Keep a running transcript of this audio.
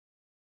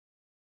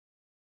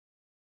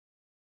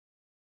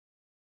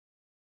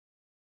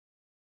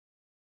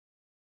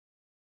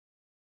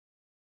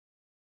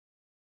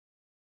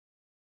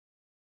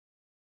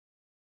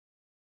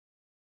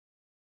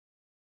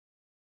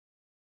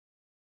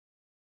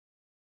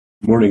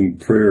Morning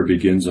prayer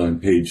begins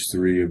on page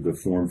 3 of the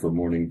form for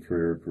morning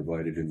prayer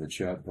provided in the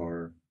chat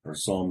bar. Our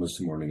psalm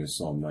this morning is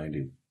Psalm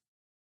 90.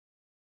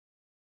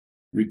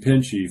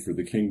 Repent ye, for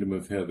the kingdom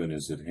of heaven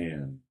is at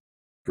hand.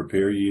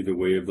 Prepare ye the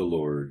way of the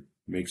Lord.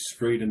 Make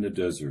straight in the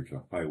desert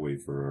a highway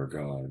for our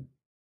God.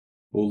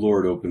 O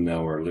Lord, open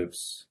thou our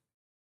lips,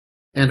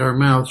 and our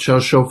mouth shall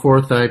show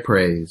forth thy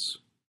praise.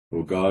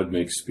 O God,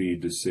 make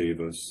speed to save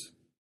us.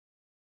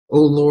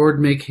 O Lord,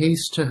 make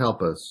haste to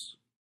help us.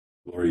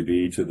 Glory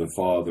be to the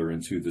Father,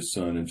 and to the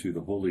Son, and to the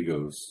Holy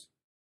Ghost.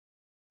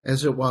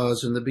 As it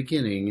was in the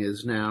beginning,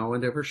 is now,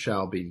 and ever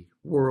shall be,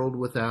 world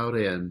without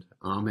end.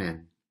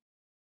 Amen.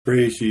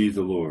 Praise ye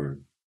the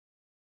Lord.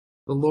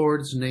 The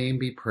Lord's name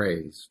be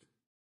praised.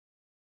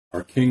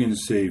 Our King and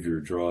Savior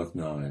draweth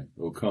nigh.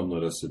 O come,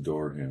 let us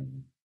adore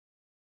him.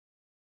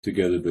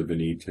 Together the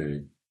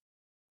Venite.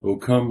 O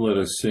come, let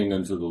us sing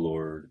unto the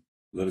Lord.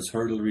 Let us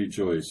heartily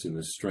rejoice in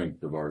the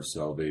strength of our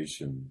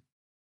salvation.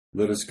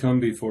 Let us come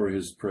before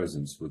his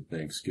presence with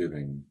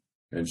thanksgiving,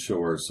 and show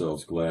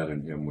ourselves glad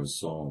in him with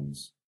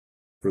psalms.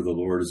 For the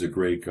Lord is a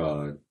great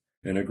God,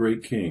 and a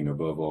great King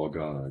above all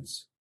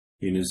gods.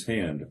 In his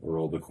hand are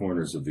all the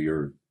corners of the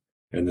earth,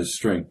 and the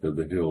strength of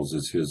the hills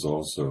is his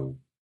also.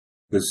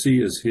 The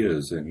sea is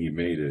his, and he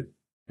made it,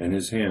 and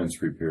his hands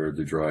prepared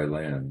the dry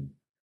land.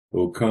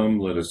 O come,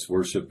 let us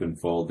worship and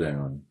fall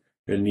down,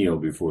 and kneel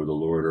before the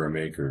Lord our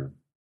Maker.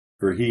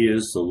 For he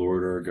is the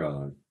Lord our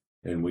God,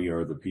 and we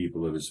are the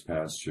people of his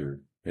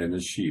pasture, and the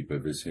sheep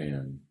of his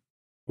hand.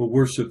 O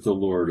worship the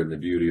Lord in the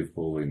beauty of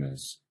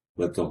holiness.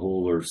 Let the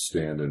whole earth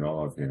stand in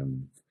awe of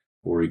him.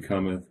 For he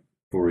cometh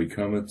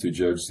to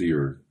judge the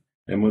earth,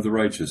 and with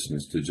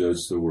righteousness to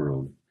judge the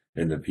world,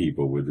 and the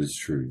people with his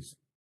truth.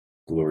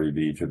 Glory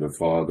be to the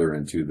Father,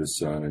 and to the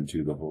Son, and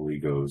to the Holy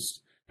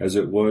Ghost, as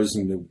it was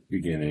in the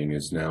beginning,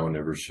 is now, and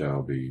ever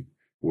shall be,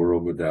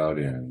 world without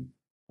end.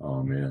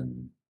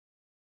 Amen.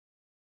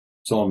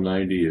 Psalm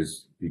 90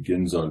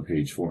 begins on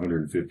page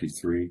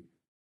 453.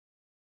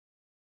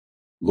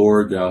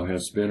 Lord, thou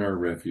hast been our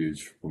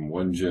refuge from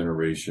one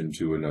generation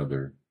to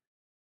another.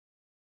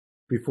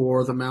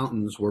 Before the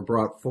mountains were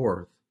brought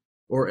forth,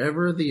 or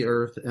ever the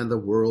earth and the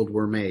world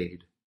were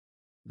made,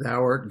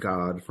 thou art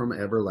God from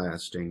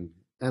everlasting,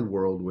 and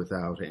world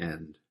without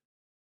end.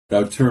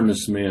 Thou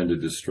turnest man to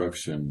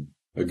destruction.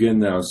 Again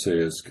thou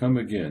sayest, Come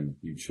again,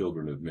 ye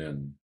children of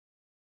men.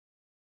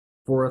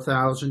 For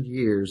 1,000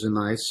 years in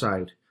thy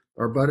sight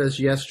are but as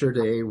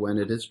yesterday when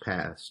it is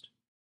past,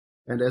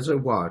 and as a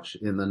watch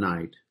in the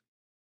night.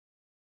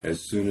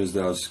 As soon as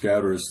thou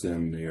scatterest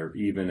them, they are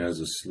even as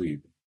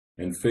asleep,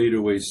 and fade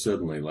away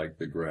suddenly like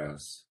the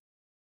grass.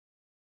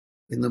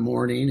 In the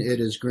morning it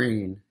is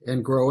green,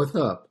 and groweth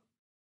up,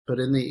 but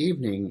in the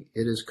evening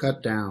it is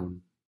cut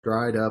down,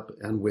 dried up,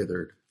 and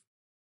withered.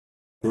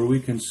 For we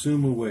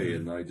consume away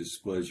in thy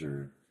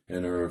displeasure,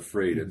 and are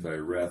afraid at thy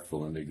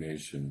wrathful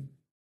indignation.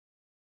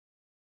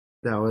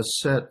 Thou hast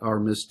set our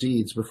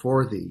misdeeds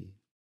before thee,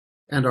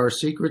 and our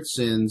secret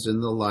sins in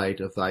the light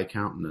of thy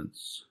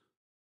countenance.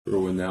 For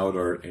when thou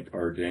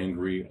art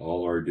angry,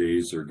 all our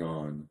days are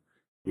gone.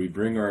 We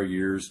bring our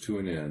years to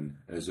an end,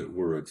 as it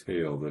were a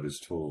tale that is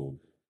told.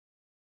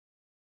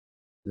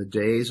 The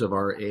days of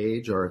our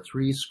age are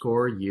 80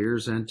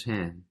 years and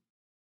 10.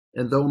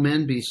 And though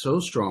men be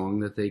so strong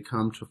that they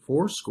come to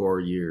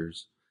 80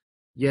 years,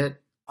 yet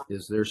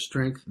is their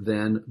strength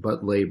then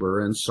but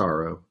labor and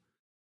sorrow.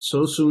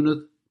 So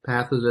soon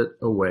passeth it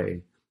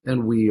away,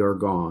 and we are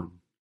gone.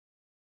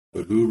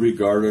 But who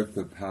regardeth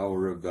the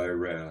power of thy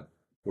wrath,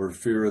 or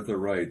feareth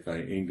aright thy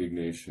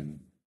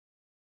indignation?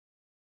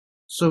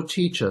 So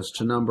teach us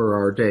to number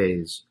our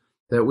days,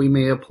 that we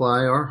may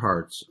apply our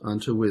hearts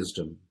unto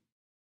wisdom.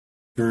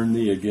 Turn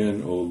thee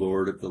again, O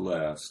Lord, at the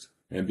last,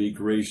 and be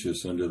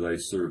gracious unto thy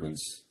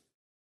servants.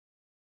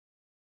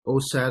 O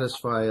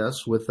satisfy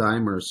us with thy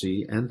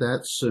mercy, and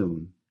that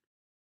soon.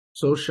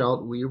 So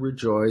shalt we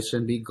rejoice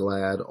and be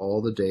glad all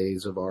the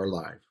days of our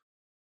life.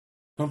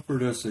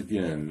 Comfort us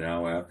again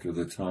now after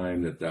the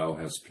time that thou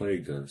hast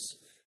plagued us,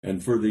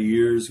 and for the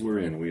years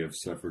wherein we have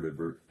suffered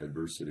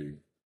adversity.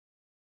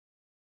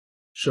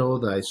 Show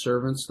thy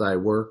servants thy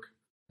work,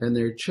 and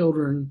their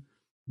children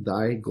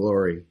thy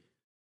glory.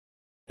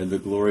 And the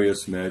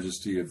glorious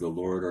majesty of the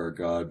Lord our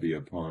God be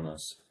upon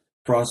us.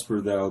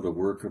 Prosper thou the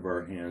work of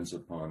our hands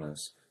upon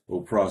us. O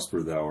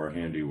prosper thou our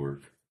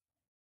handiwork.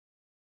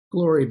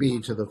 Glory be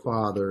to the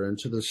Father, and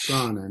to the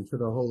Son, and to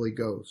the Holy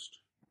Ghost.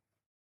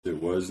 As it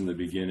was in the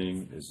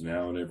beginning, is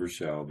now, and ever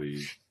shall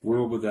be,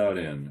 world without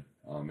end.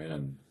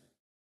 Amen.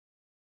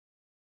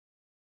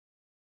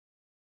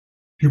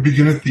 Here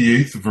beginneth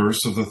the 8th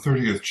verse of the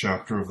 30th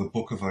chapter of the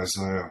book of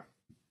Isaiah.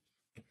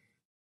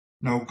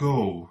 Now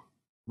go,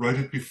 write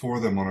it before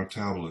them on a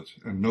tablet,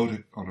 and note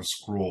it on a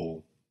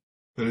scroll,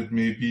 that it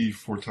may be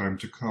for time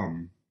to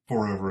come,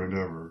 forever and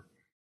ever,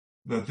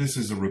 that this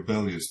is a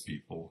rebellious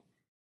people,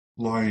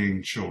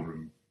 lying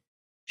children,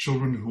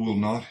 children who will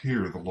not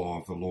hear the law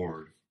of the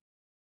Lord,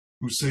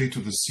 who say to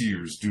the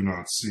seers, Do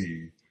not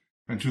see,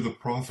 and to the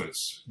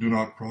prophets, Do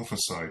not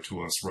prophesy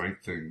to us right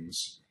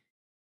things.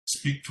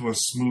 Speak to us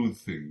smooth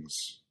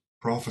things.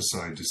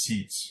 prophesy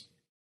deceits.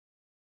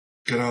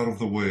 Get out of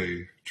the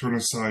way, turn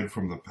aside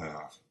from the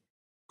path,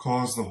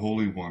 cause the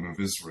Holy One of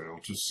Israel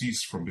to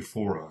cease from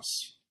before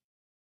us.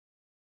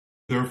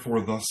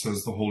 Therefore thus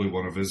says the Holy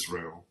One of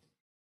Israel,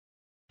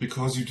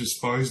 because you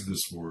despise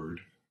this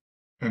word,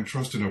 and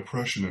trust in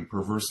oppression and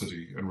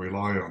perversity, and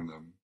rely on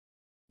them,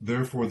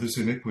 therefore this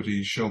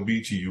iniquity shall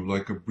be to you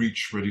like a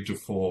breach ready to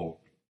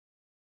fall,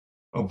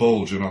 a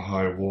bulge in a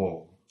high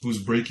wall,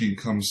 whose breaking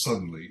comes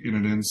suddenly in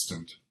an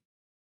instant.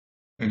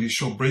 And he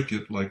shall break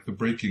it like the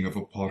breaking of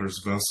a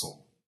potter's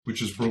vessel,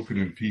 which is broken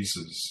in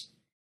pieces.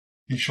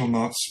 He shall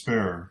not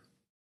spare.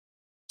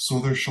 So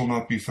there shall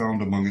not be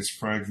found among its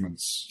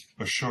fragments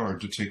a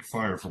shard to take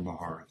fire from the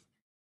hearth,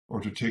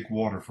 or to take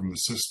water from the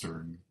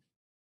cistern.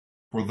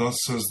 For thus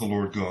says the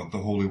Lord God, the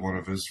Holy One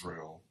of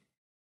Israel,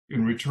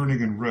 in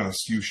returning and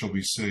rest you shall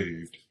be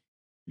saved.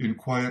 In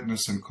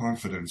quietness and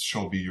confidence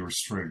shall be your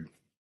strength.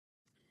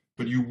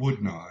 But you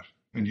would not,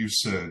 and you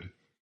said,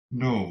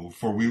 no,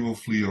 for we will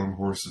flee on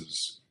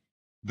horses.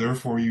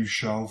 Therefore you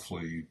shall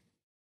flee.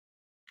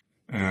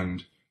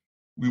 And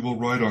we will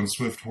ride on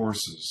swift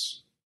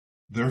horses.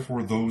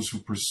 Therefore those who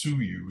pursue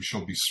you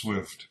shall be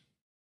swift.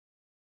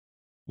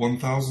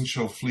 1,000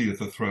 shall flee at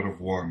the threat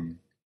of one,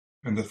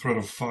 and the threat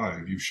of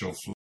 5 you shall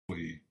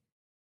flee,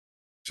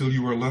 till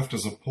you are left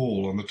as a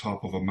pole on the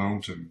top of a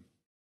mountain,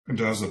 and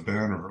as a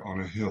banner on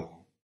a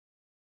hill.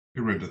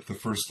 Here endeth the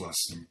first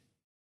lesson.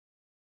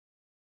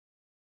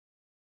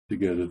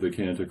 Together the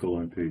canticle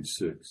on page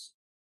 6.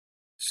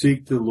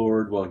 Seek the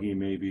Lord while he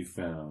may be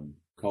found.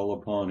 Call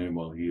upon him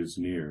while he is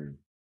near.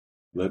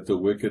 Let the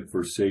wicked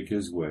forsake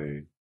his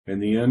way,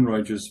 and the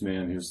unrighteous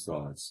man his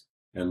thoughts,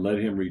 and let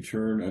him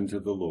return unto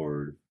the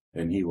Lord,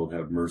 and he will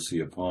have mercy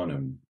upon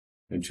him,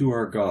 and to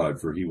our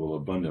God, for he will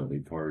abundantly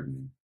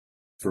pardon.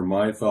 For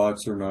my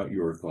thoughts are not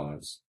your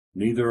thoughts,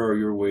 neither are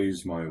your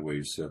ways my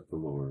ways, saith the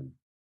Lord.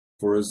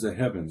 For as the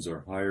heavens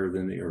are higher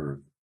than the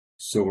earth,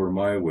 so are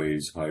my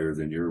ways higher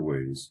than your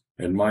ways,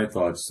 and my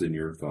thoughts than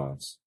your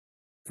thoughts.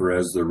 For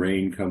as the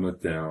rain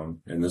cometh down,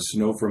 and the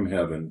snow from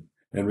heaven,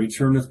 and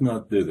returneth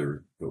not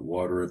thither, but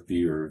watereth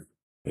the earth,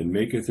 and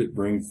maketh it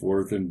bring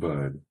forth and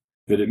bud,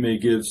 that it may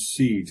give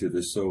seed to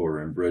the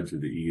sower and bread to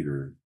the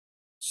eater,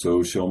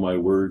 so shall my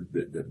word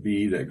that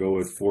be that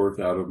goeth forth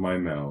out of my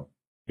mouth.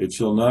 It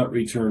shall not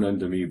return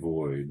unto me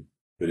void,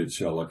 but it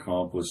shall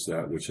accomplish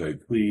that which I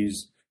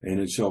please, and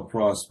it shall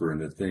prosper in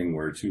the thing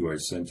whereto I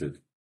sent it.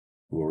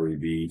 Glory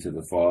be to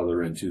the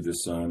Father, and to the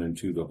Son, and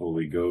to the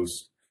Holy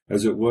Ghost,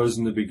 as it was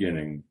in the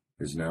beginning,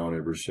 is now, and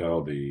ever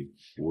shall be,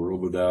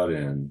 world without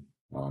end.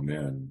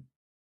 Amen.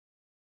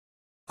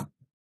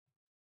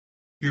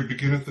 Here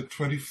beginneth the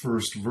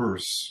 21st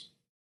verse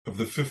of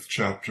the 5th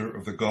chapter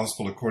of the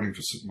Gospel according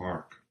to St.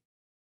 Mark.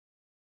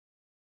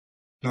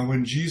 Now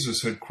when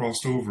Jesus had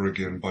crossed over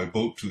again by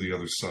boat to the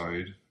other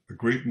side, a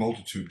great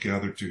multitude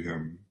gathered to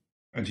him,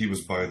 and he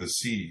was by the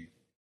sea.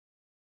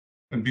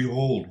 And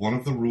behold, one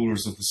of the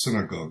rulers of the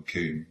synagogue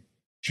came,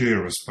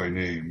 Jairus by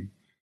name,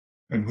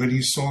 and when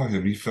he saw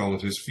him, he fell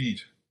at his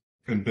feet,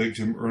 and begged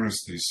him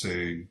earnestly,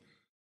 saying,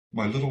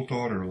 My little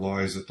daughter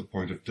lies at the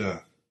point of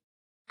death.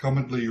 Come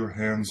and lay your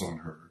hands on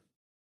her,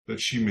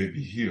 that she may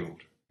be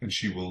healed, and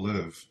she will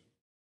live.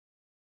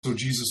 So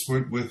Jesus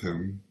went with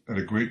him, and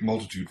a great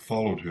multitude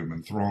followed him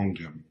and thronged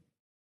him.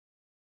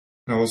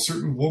 Now a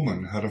certain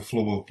woman had a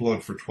flow of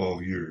blood for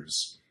 12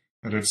 years,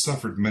 and had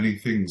suffered many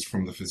things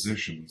from the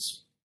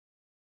physicians.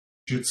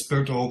 She had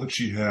spent all that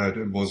she had,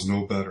 and was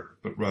no better,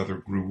 but rather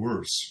grew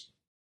worse.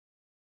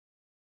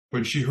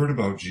 When she heard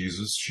about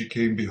Jesus, she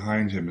came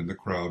behind him in the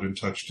crowd and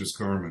touched his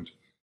garment.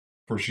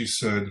 For she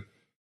said,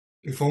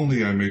 If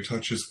only I may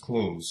touch his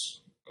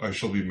clothes, I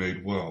shall be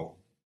made well.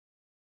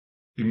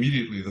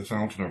 Immediately the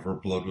fountain of her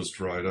blood was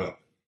dried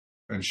up,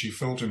 and she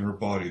felt in her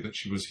body that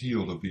she was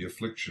healed of the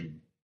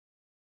affliction.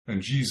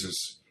 And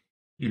Jesus,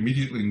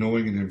 immediately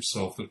knowing in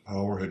himself that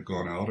power had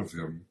gone out of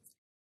him,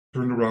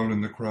 turned around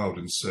in the crowd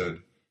and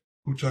said,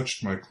 Who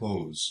touched my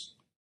clothes?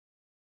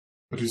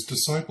 But his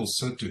disciples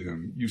said to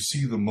him, You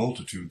see the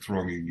multitude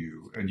thronging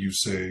you, and you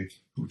say,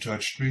 Who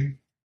touched me?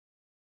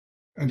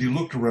 And he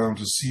looked around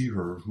to see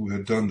her who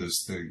had done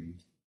this thing.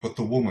 But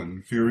the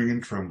woman, fearing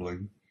and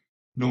trembling,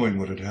 knowing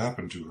what had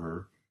happened to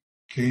her,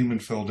 came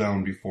and fell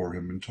down before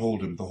him and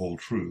told him the whole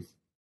truth.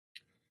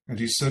 And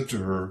he said to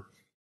her,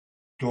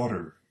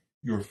 Daughter,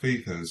 your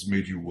faith has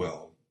made you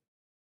well.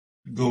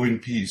 Go in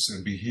peace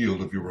and be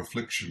healed of your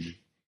affliction.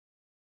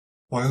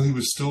 While he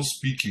was still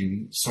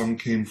speaking, some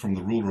came from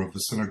the ruler of the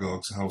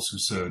synagogue's house who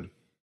said,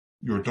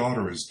 Your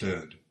daughter is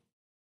dead.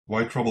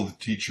 Why trouble the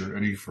teacher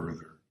any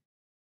further?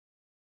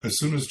 As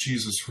soon as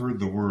Jesus heard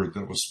the word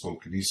that was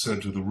spoken, he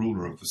said to the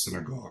ruler of the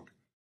synagogue,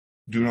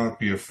 Do not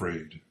be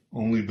afraid,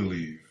 only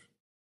believe.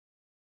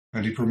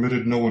 And he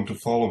permitted no one to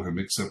follow him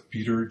except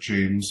Peter,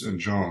 James, and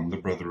John, the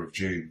brother of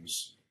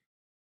James.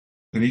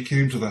 Then he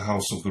came to the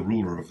house of the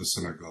ruler of the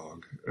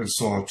synagogue, and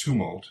saw a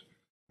tumult,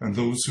 and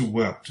those who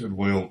wept and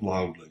wailed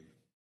loudly.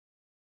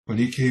 When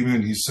he came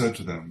in, he said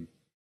to them,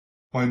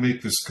 Why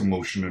make this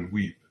commotion and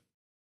weep?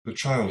 The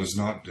child is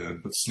not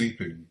dead, but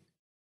sleeping.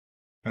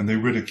 and they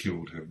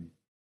ridiculed him.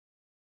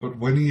 But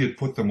when he had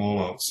put them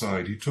all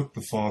outside, he took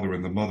the father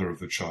and the mother of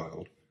the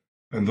child,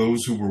 and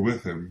those who were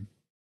with him,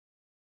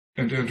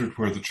 and entered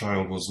where the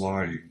child was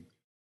lying.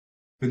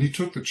 Then he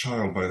took the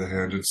child by the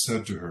hand and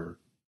said to her,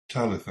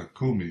 Talitha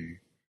cumi,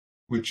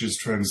 which is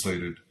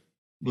translated,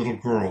 Little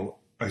girl,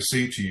 I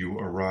say to you,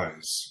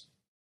 arise.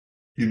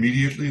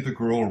 Immediately the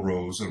girl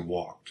arose and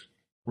walked,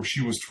 for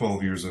she was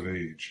 12 years of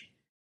age.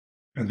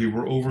 And they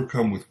were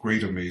overcome with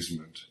great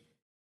amazement.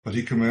 But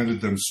he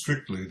commanded them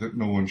strictly that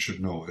no one should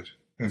know it,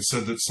 and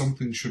said that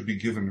something should be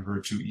given her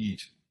to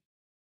eat.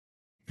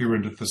 Here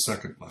endeth the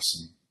second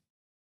lesson.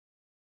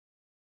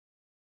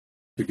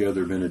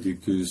 Together,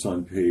 Benedictus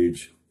on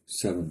page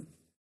 7.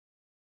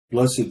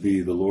 Blessed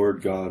be the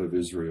Lord God of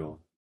Israel,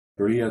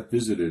 for he hath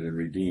visited and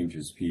redeemed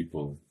his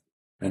people,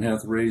 and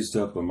hath raised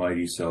up a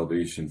mighty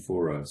salvation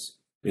for us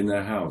in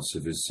the house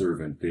of his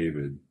servant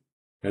David,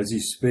 as he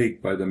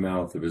spake by the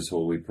mouth of his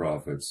holy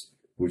prophets,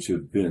 which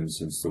have been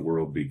since the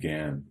world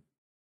began,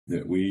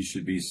 that we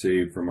should be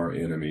saved from our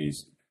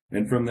enemies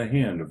and from the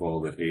hand of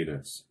all that hate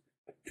us,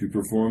 to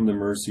perform the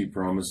mercy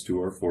promised to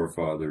our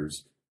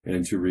forefathers,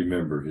 and to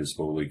remember his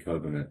holy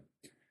covenant,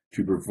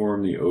 to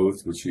perform the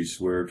oath which he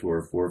sware to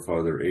our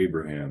forefather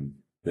Abraham,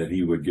 that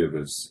he would give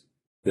us,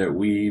 that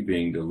we,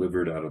 being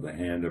delivered out of the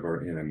hand of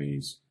our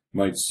enemies,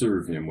 might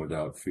serve him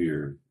without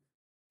fear,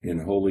 in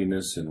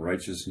holiness and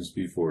righteousness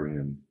before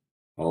him,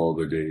 all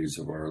the days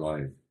of our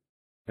life.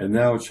 And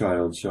thou,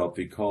 child, shalt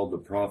be called the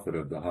prophet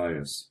of the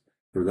highest,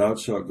 for thou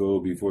shalt go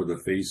before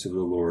the face of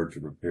the Lord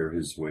to prepare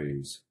his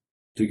ways,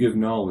 to give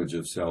knowledge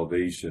of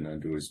salvation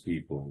unto his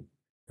people,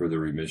 for the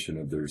remission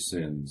of their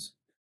sins,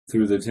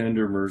 through the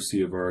tender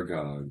mercy of our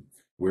God,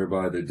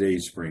 whereby the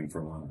dayspring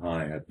from on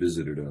high hath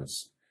visited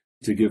us,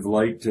 to give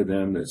light to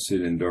them that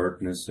sit in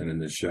darkness and in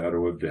the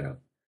shadow of death,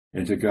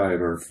 and to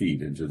guide our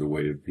feet into the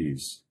way of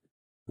peace.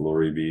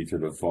 Glory be to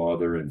the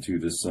Father, and to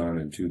the Son,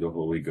 and to the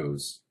Holy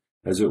Ghost,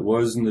 as it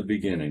was in the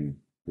beginning,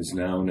 is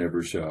now, and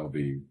ever shall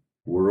be,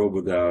 world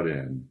without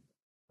end.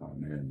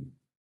 Amen.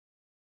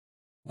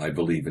 I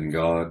believe in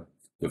God,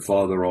 the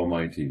Father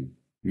Almighty,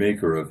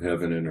 maker of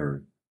heaven and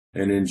earth,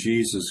 and in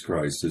Jesus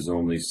Christ, his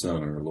only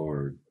Son, our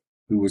Lord,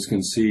 who was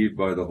conceived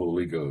by the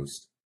Holy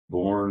Ghost,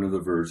 born of the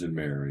Virgin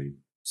Mary,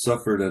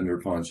 suffered under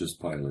Pontius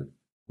Pilate,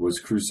 was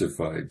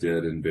crucified,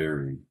 dead, and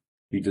buried.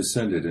 He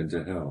descended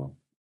into hell.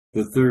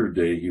 The third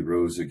day he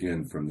rose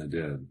again from the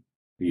dead.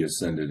 He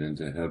ascended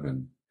into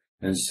heaven,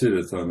 and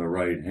sitteth on the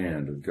right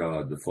hand of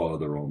God the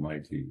Father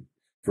Almighty.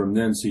 From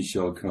thence he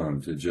shall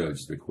come to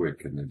judge the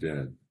quick and the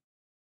dead.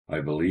 I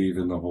believe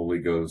in the Holy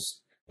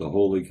Ghost, the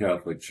Holy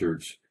Catholic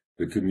Church,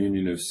 the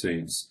communion of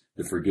saints,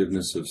 the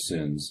forgiveness of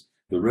sins,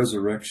 the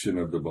resurrection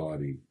of the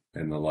body,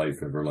 and the life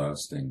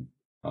everlasting.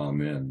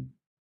 Amen.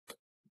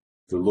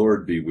 The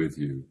Lord be with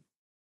you.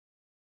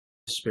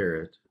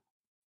 Spirit.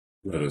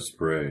 Let us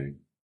pray.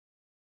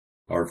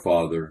 Our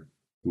Father,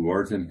 who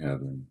art in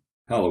heaven,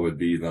 hallowed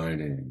be thy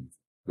name.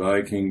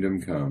 Thy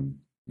kingdom come,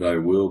 thy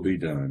will be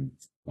done,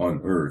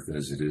 on earth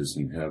as it is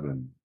in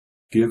heaven.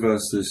 Give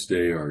us this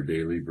day our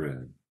daily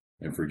bread,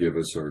 and forgive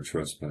us our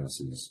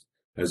trespasses,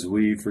 as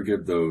we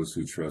forgive those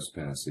who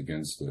trespass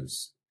against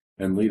us.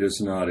 And lead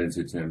us not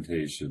into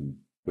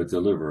temptation, but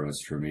deliver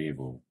us from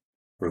evil.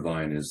 For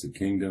thine is the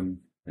kingdom,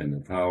 and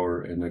the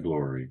power, and the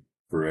glory,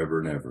 forever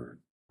and ever.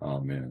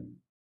 Amen.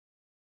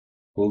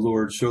 O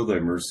Lord, show thy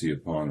mercy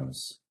upon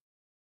us.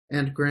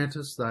 And grant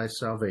us thy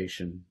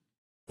salvation.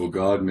 O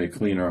God, may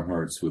clean our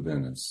hearts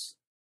within us.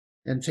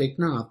 And take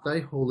not thy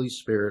Holy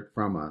Spirit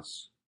from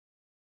us.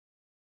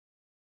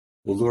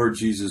 O Lord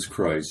Jesus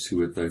Christ,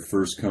 who at thy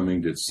first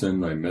coming didst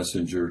send thy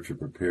messenger to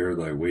prepare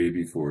thy way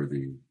before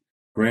thee,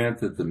 grant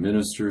that the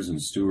ministers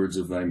and stewards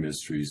of thy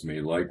mysteries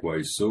may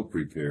likewise so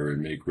prepare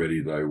and make ready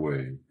thy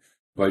way,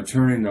 by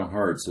turning the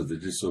hearts of the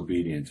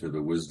disobedient to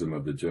the wisdom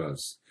of the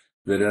just,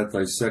 that at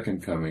thy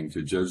second coming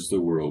to judge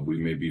the world we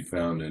may be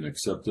found an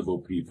acceptable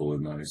people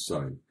in thy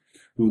sight,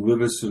 who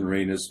livest and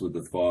reignest with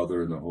the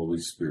Father and the Holy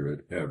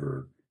Spirit,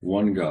 ever,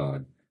 one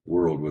God,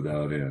 world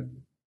without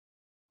end.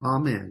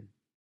 Amen.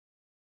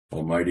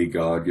 Almighty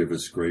God, give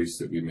us grace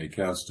that we may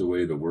cast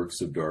away the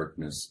works of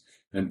darkness,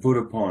 and put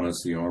upon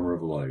us the armor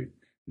of light,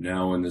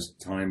 now in this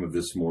time of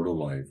this mortal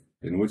life,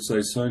 in which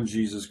thy Son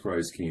Jesus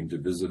Christ came to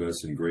visit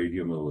us in great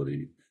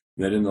humility,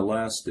 that in the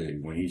last day,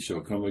 when he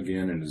shall come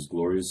again in his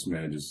glorious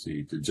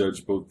majesty, to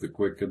judge both the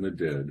quick and the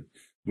dead,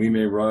 we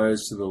may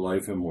rise to the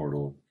life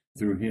immortal,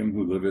 through him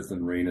who liveth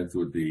and reigneth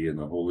with thee in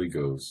the Holy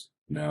Ghost,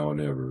 now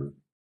and ever.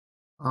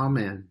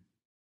 Amen.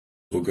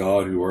 O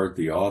God, who art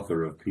the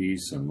author of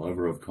peace and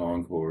lover of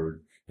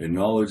concord, in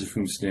knowledge of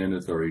whom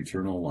standeth our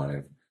eternal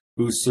life,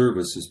 whose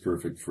service is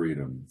perfect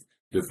freedom,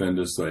 defend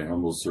us, thy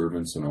humble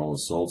servants, in all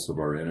assaults of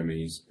our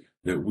enemies,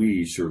 that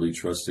we, surely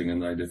trusting in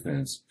thy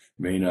defense,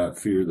 may not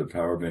fear the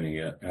power of any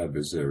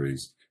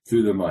adversaries,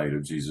 through the might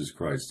of Jesus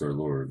Christ our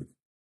Lord.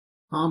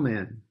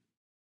 Amen.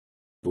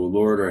 O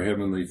Lord, our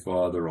heavenly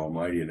Father,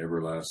 almighty and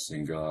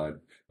everlasting God,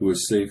 who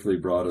hast safely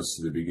brought us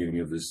to the beginning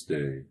of this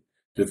day,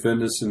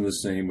 defend us in the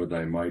same with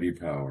thy mighty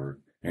power,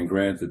 and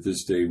grant that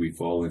this day we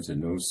fall into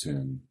no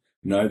sin,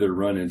 neither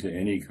run into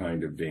any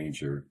kind of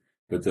danger,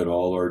 but that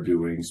all our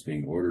doings,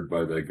 being ordered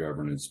by thy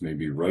governance, may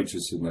be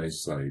righteous in thy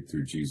sight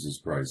through Jesus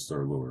Christ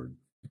our Lord.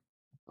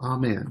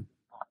 Amen.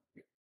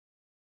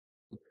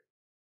 Good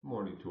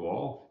morning to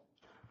all.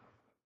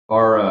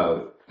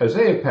 Our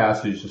Isaiah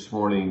passage this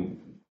morning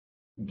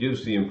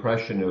gives the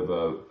impression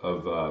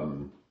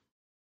of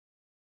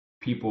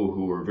people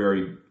who are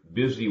very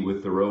busy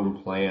with their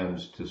own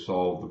plans to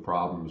solve the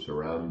problems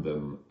around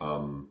them.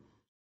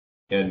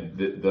 And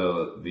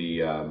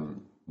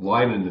the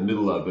line in the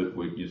middle of it,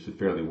 which is a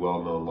fairly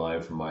well-known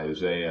line from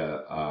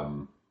Isaiah,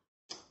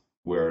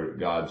 where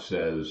God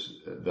says,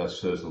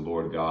 "Thus says the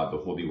Lord God, the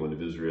Holy One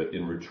of Israel,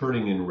 in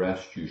returning in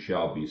rest you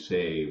shall be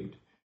saved.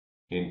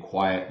 In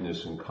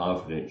quietness and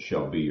confidence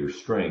shall be your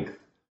strength.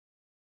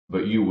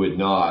 But you would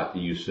not,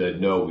 you said,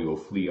 no, we will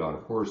flee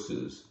on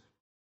horses."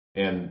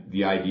 And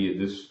the idea,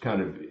 this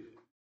kind of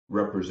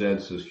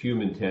represents this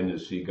human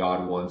tendency.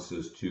 God wants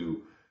us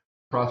to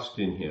trust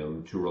in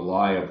him, to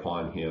rely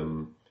upon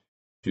him,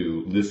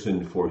 to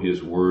listen for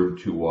his word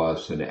to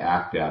us and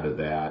act out of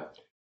that.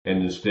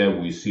 And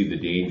instead we see the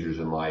dangers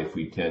in life.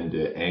 We tend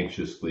to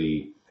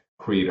anxiously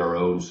create our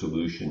own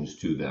solutions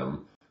to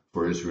them.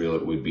 For Israel,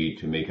 it would be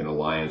to make an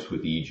alliance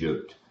with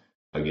Egypt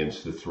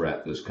against the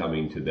threat that's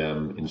coming to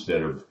them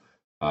instead of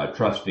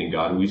trusting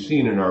God. And we've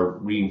seen in our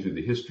reading through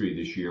the history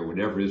this year,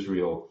 whenever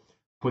Israel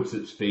puts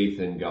its faith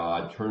in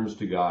God, turns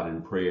to God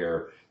in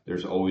prayer,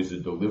 there's always a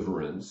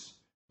deliverance.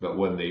 But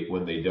when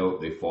they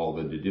don't, they fall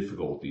into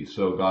difficulty.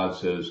 So God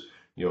says,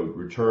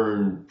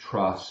 return,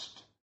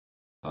 trust,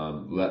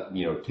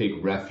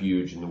 take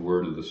refuge in the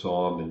word of the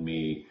psalm and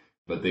me.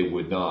 But they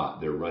would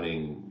not. They're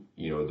running,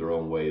 their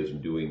own ways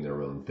and doing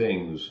their own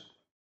things.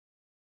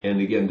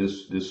 And again,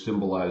 this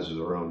symbolizes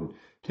our own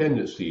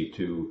tendency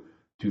to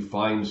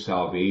find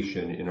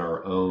salvation in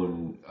our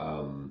own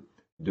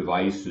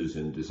devices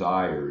and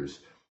desires.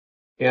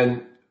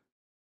 And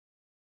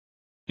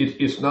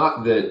it's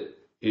not that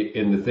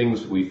in the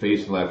things that we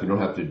face in life, we don't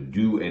have to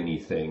do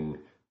anything,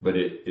 but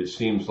it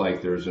seems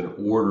like there's an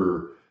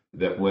order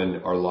that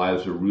when our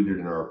lives are rooted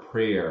in our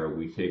prayer,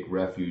 we take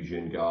refuge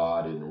in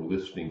God and we're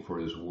listening for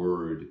his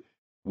word.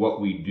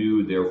 What we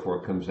do,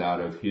 therefore, comes out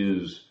of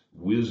his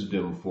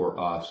wisdom for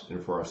us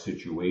and for our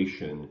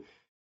situation,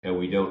 and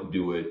we don't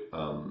do it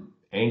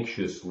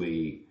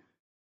anxiously,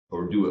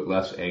 or do it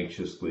less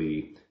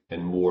anxiously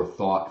and more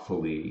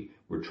thoughtfully.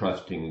 We're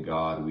trusting in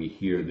God. We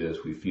hear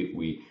this. We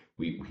feel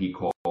he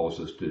calls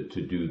us to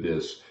do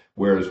this.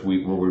 Whereas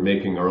when we're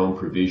making our own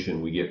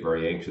provision, we get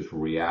very anxious. We're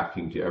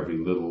reacting to every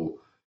little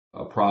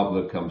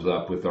problem that comes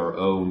up with our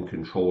own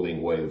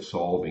controlling way of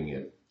solving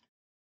it.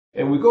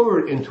 And we go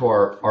over into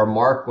our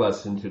Mark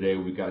lesson today.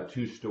 We've got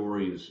two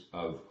stories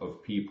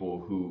of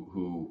people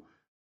who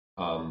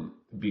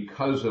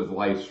because of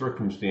life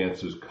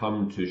circumstances,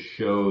 come to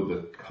show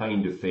the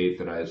kind of faith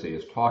that Isaiah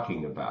is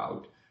talking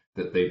about,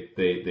 that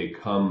they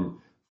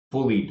come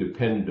fully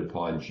dependent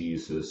upon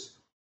Jesus.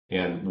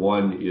 And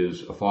one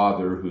is a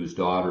father whose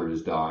daughter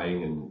is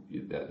dying,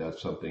 and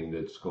that's something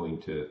that's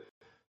going to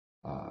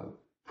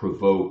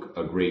provoke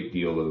a great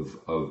deal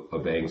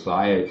of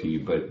anxiety,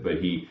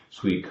 but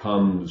he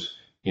comes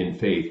in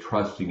faith,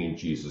 trusting in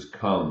Jesus.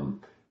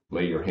 Come,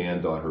 lay your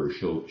hand on her,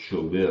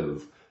 she'll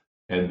live.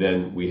 And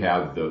then we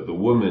have the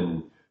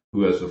woman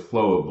who has a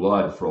flow of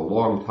blood for a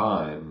long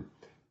time,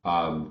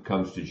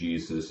 comes to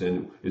Jesus.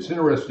 And it's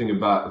interesting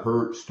about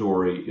her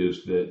story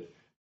is that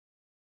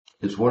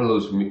it's one of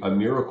those, a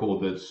miracle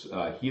that's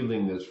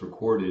healing that's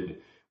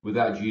recorded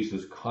without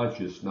Jesus'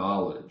 conscious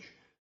knowledge.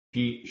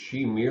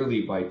 She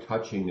merely by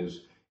touching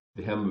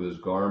the hem of his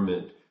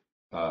garment,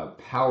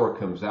 power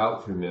comes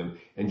out from him,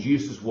 and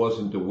Jesus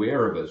wasn't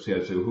aware of it. So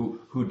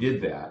who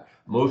did that?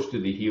 Most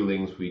of the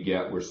healings we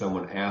get where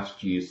someone asks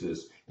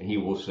Jesus and he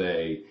will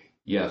say,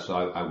 yes,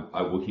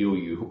 I will heal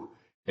you.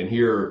 And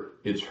here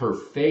it's her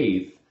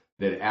faith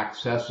that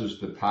accesses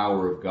the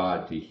power of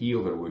God to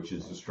heal her, which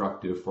is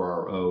instructive for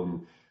our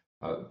own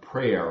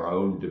prayer, our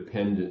own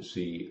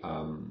dependency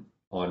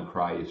on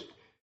Christ,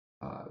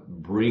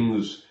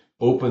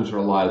 opens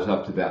our lives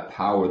up to that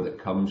power that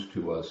comes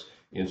to us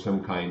in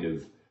some kind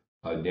of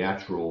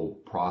natural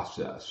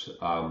process.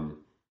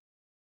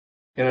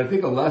 And I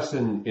think a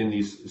lesson in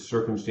these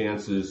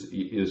circumstances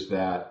is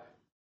that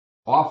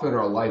often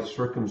our life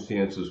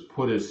circumstances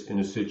put us in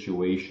a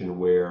situation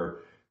where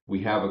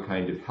we have a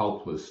kind of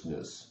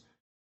helplessness.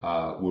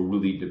 We're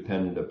really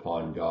dependent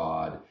upon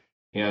God.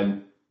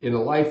 And in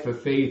a life of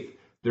faith,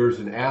 there's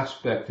an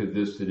aspect of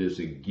this that is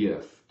a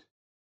gift,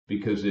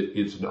 because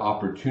it's an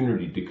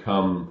opportunity to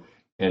come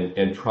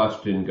and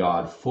trust in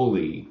God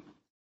fully.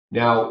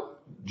 Now,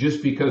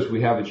 just because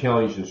we have a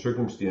challenging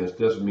circumstance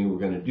doesn't mean we're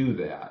going to do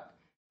that.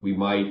 We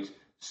might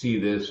see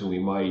this and we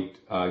might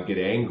get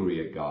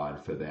angry at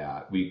God for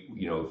that.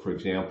 For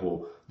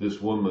example, this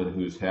woman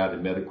who's had a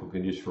medical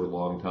condition for a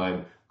long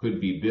time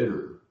could be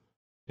bitter.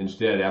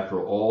 Instead,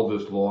 after all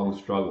this long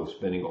struggle,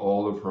 spending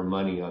all of her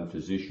money on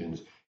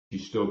physicians, she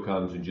still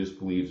comes and just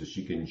believes that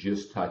she can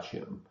just touch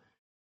him.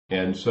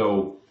 And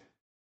so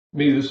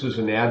Maybe this is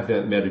an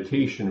Advent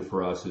meditation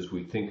for us as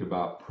we think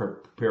about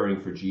preparing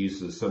for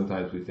Jesus.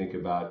 Sometimes we think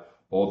about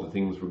all the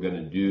things we're going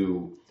to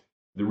do.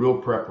 The real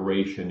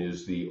preparation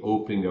is the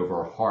opening of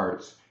our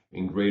hearts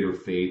in greater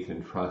faith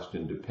and trust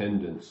and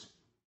dependence.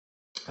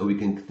 And we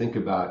can think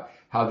about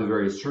how the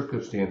various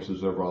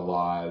circumstances of our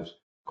lives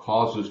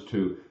cause us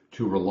to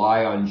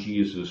rely on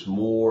Jesus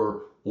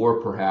more, or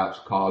perhaps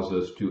cause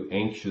us to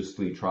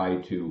anxiously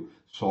try to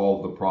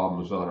solve the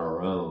problems on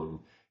our own.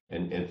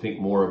 And think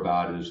more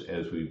about it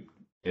as we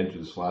enter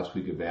this last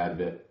week of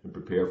Advent and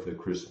prepare for the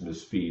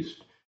Christmas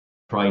feast,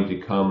 trying to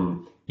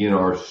come in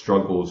our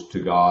struggles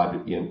to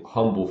God in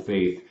humble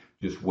faith,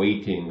 just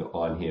waiting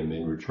on Him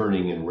and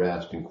returning in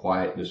rest and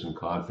quietness and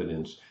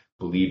confidence,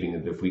 believing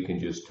that if we can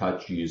just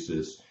touch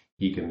Jesus,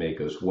 He can make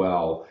us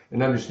well.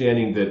 And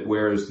understanding that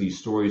whereas these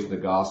stories in the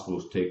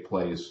Gospels take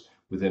place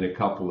within a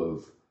couple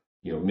of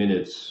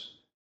minutes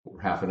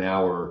or half an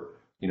hour,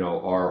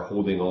 our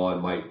holding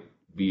on might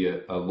be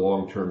a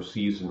long-term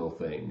seasonal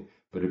thing,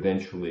 but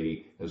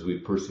eventually, as we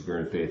persevere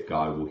in faith,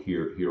 God will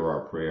hear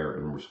our prayer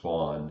and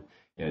respond,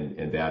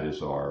 and that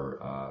is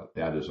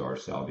our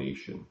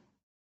salvation.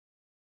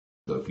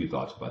 So, a few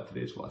thoughts about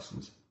today's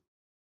lessons.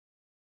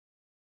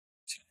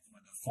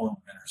 With the form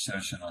of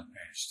intercession on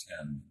page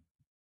 10.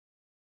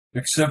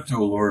 Accept,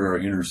 O Lord, our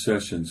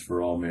intercessions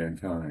for all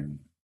mankind.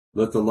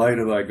 Let the light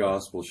of thy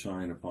gospel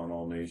shine upon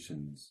all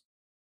nations.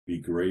 Be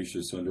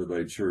gracious unto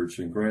thy church,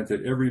 and grant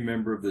that every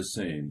member of the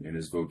same in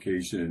his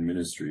vocation and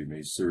ministry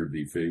may serve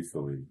thee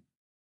faithfully.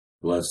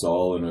 Bless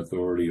all in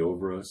authority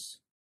over us,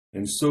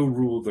 and so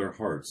rule their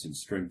hearts and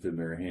strengthen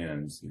their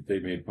hands, that they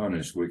may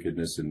punish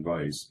wickedness and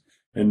vice,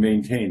 and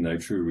maintain thy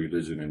true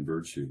religion and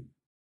virtue.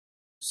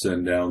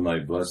 Send down thy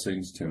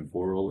blessings,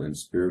 temporal and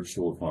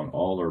spiritual, upon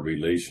all our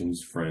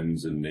relations,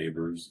 friends, and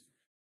neighbors.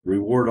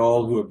 Reward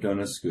all who have done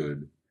us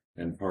good,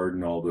 and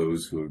pardon all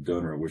those who have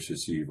done or wish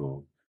us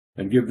evil,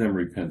 and give them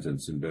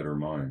repentance and better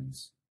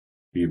minds.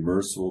 Be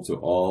merciful to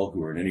all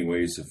who are in any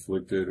ways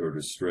afflicted or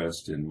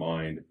distressed in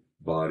mind,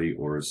 body,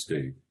 or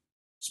estate,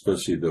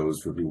 especially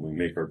those for whom we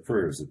make our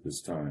prayers at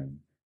this time.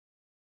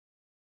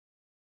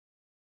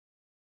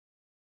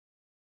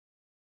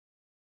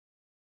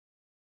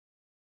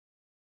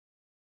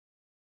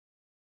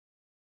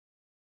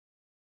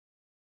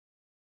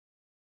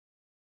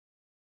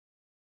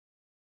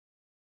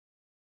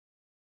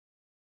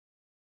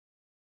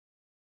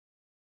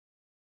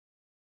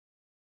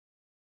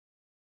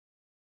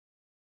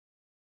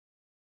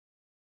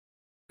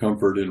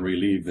 Comfort and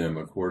relieve them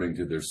according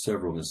to their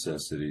several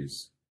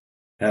necessities.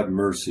 Have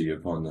mercy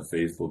upon the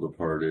faithful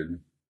departed,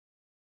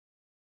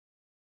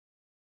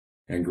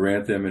 and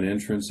grant them an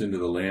entrance into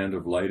the land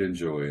of light and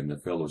joy in the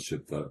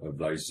fellowship of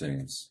thy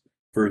saints,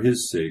 for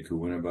his sake who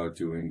went about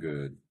doing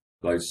good,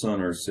 thy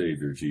Son, our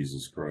Savior,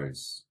 Jesus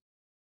Christ.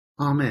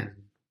 Amen.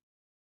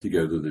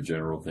 Together the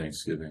general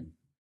thanksgiving.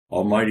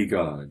 Almighty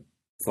God,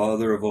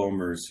 Father of all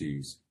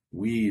mercies,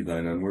 we,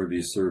 thine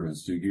unworthy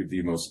servants, do give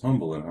thee most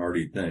humble and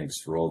hearty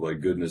thanks for all thy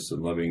goodness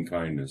and loving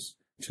kindness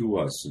to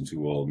us and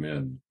to all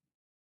men.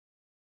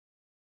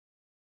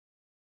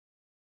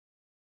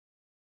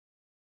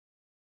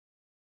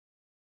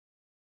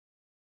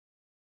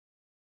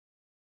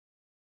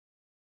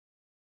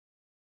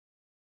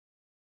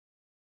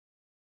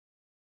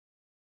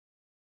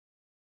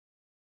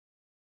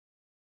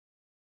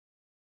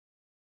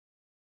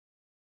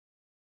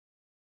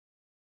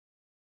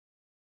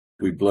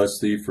 We bless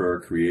thee for our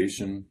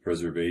creation,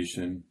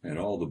 preservation, and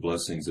all the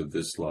blessings of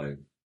this life,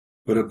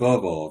 but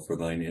above all for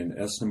thine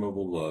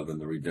inestimable love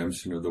and the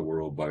redemption of the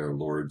world by our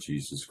Lord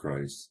Jesus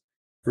Christ,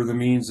 for the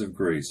means of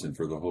grace and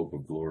for the hope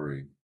of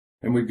glory.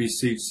 And we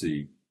beseech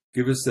thee,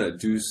 give us that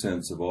due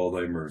sense of all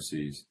thy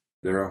mercies,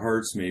 that our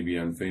hearts may be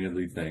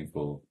unfeignedly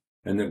thankful,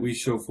 and that we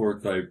show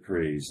forth thy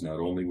praise not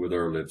only with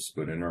our lips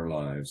but in our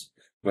lives,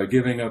 by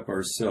giving up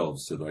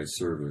ourselves to thy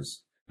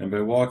service, and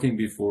by walking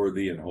before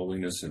thee in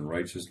holiness and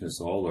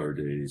righteousness all our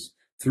days,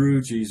 through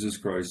Jesus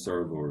Christ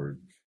our Lord,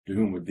 to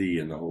whom with thee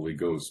and the Holy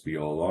Ghost be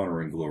all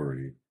honor and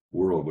glory,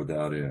 world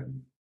without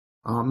end.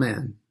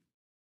 Amen.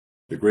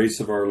 The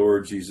grace of our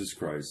Lord Jesus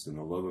Christ, and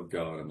the love of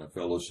God, and the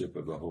fellowship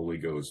of the Holy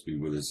Ghost be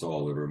with us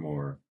all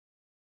evermore.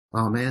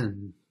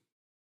 Amen.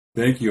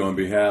 Thank you on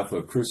behalf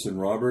of Chris and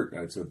Robert.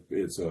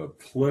 It's a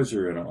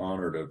pleasure and an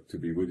honor to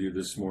be with you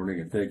this morning,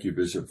 and thank you,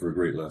 Bishop, for a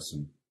great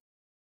lesson.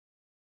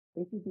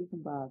 Thank you,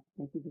 Deacon Bob.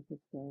 Thank you, Bishop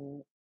Sarah.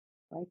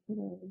 Bye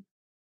today.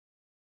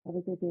 Have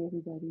a good day,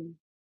 everybody.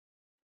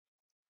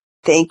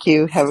 Thank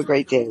you. Have a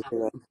great day,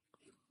 everyone.